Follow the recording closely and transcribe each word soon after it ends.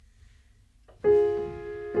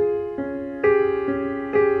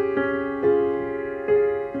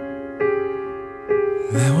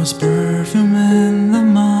was perfume in the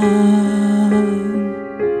mud,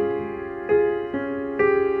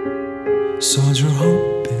 soldier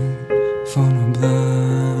hoping for no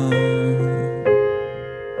blood.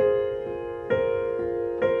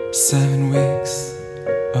 7 weeks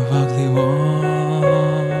of ugly war,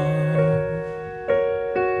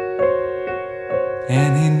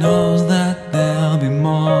 and he knows that there'll be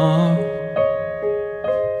more.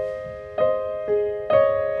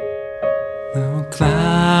 There were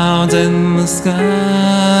clouds in the sky,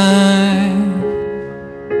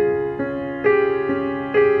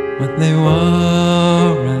 but they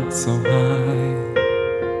weren't so high.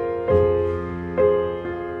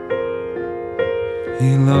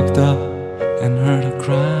 He looked up and heard her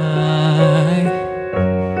cry.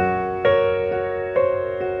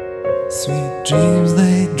 Sweet dreams,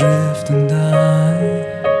 they drift and die.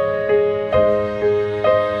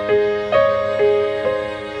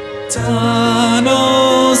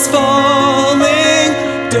 Tunnels falling,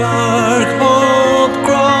 dark hope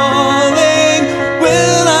crawling.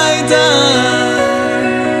 Will I die?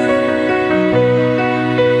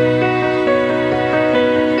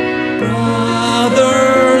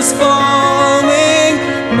 Brothers falling,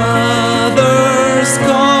 mothers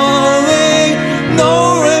calling, no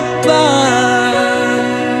reply.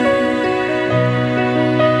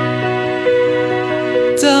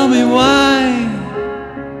 Tell me why.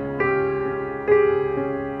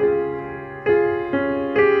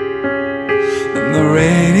 And the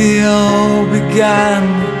radio began,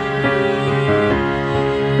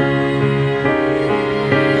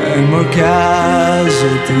 and more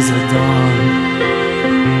casualties at dawn.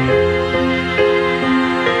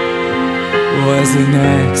 Was he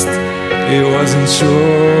next? He wasn't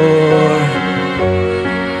sure,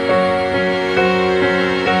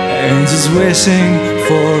 and just wishing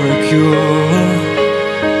for a cure.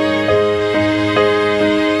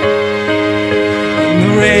 And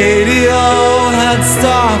the radio had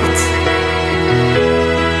stopped,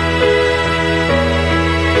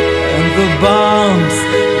 and the bombs,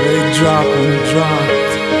 they drop and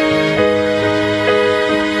dropped,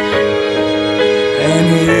 and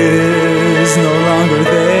he is no longer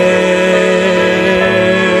there.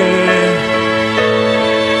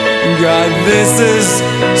 God, this is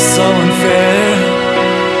so unfair.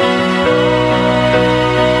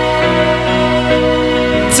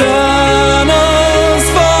 Tunnels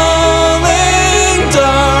falling,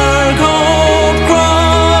 dark hope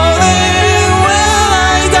crawling. Will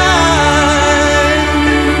I die?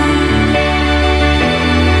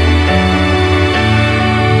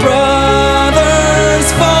 Brothers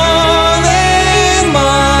falling,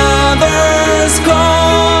 mothers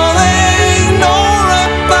calling, no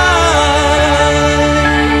reply.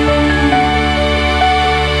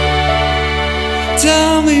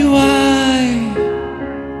 Tell me why.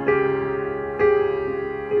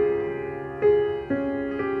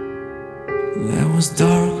 There was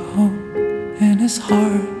dark hope in his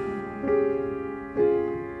heart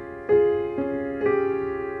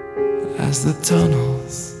as the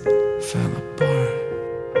tunnels fell apart,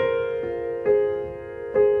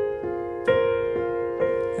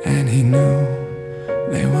 and he knew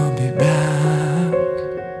they will be back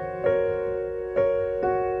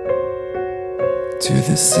to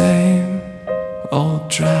the same old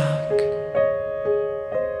trap.